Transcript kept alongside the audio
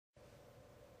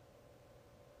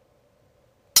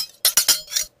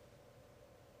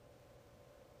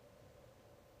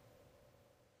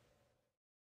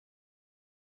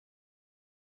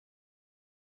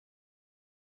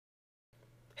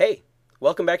Hey,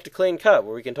 welcome back to Clean Cut,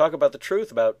 where we can talk about the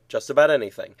truth about just about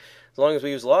anything, as long as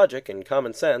we use logic and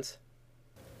common sense.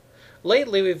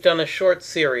 Lately we've done a short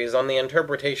series on the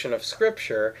interpretation of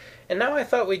Scripture, and now I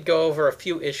thought we'd go over a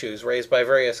few issues raised by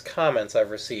various comments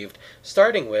I've received,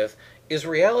 starting with, is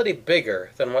reality bigger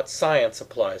than what science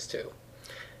applies to?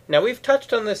 Now we've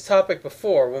touched on this topic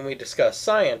before when we discussed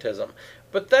scientism,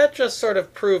 but that just sort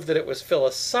of proved that it was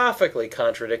philosophically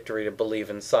contradictory to believe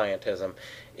in scientism.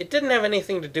 It didn't have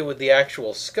anything to do with the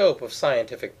actual scope of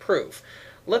scientific proof.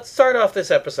 Let's start off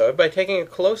this episode by taking a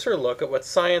closer look at what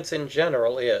science in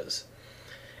general is.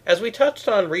 As we touched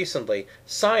on recently,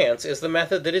 science is the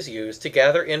method that is used to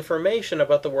gather information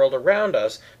about the world around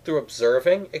us through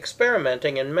observing,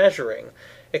 experimenting, and measuring.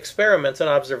 Experiments and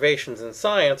observations in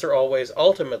science are always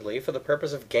ultimately for the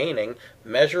purpose of gaining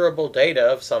measurable data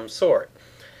of some sort.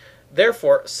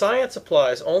 Therefore, science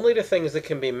applies only to things that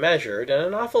can be measured, and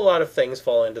an awful lot of things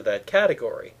fall into that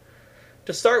category.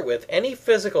 To start with, any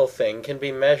physical thing can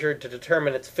be measured to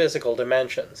determine its physical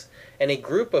dimensions. Any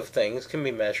group of things can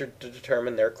be measured to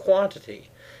determine their quantity.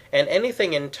 And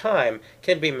anything in time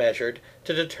can be measured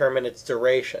to determine its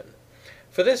duration.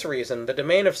 For this reason, the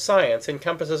domain of science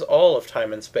encompasses all of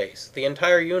time and space, the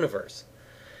entire universe.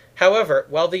 However,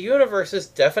 while the universe is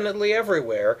definitely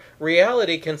everywhere,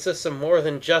 reality consists of more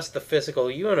than just the physical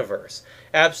universe.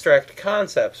 Abstract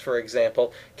concepts, for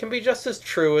example, can be just as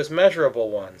true as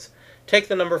measurable ones. Take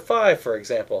the number 5, for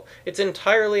example. It's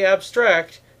entirely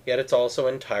abstract, yet it's also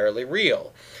entirely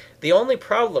real. The only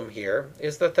problem here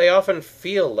is that they often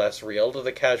feel less real to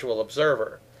the casual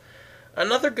observer.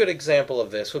 Another good example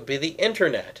of this would be the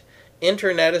Internet.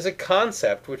 Internet is a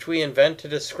concept which we invent to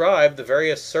describe the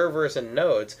various servers and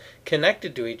nodes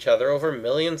connected to each other over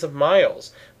millions of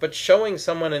miles, but showing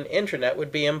someone an Internet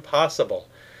would be impossible.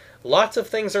 Lots of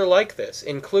things are like this,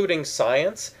 including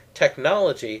science,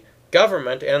 technology,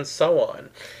 government, and so on.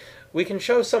 We can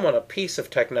show someone a piece of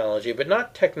technology, but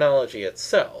not technology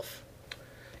itself.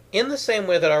 In the same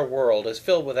way that our world is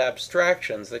filled with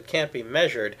abstractions that can't be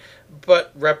measured,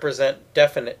 but represent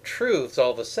definite truths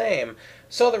all the same,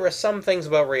 so there are some things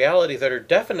about reality that are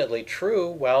definitely true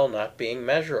while not being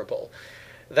measurable.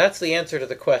 That's the answer to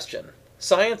the question.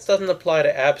 Science doesn't apply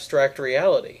to abstract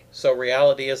reality, so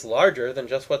reality is larger than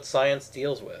just what science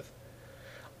deals with.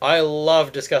 I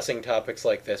love discussing topics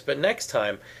like this, but next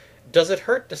time, does it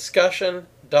hurt discussion,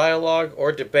 dialogue,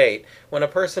 or debate when a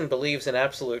person believes in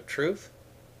absolute truth?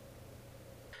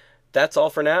 That's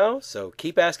all for now, so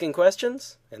keep asking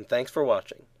questions, and thanks for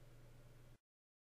watching.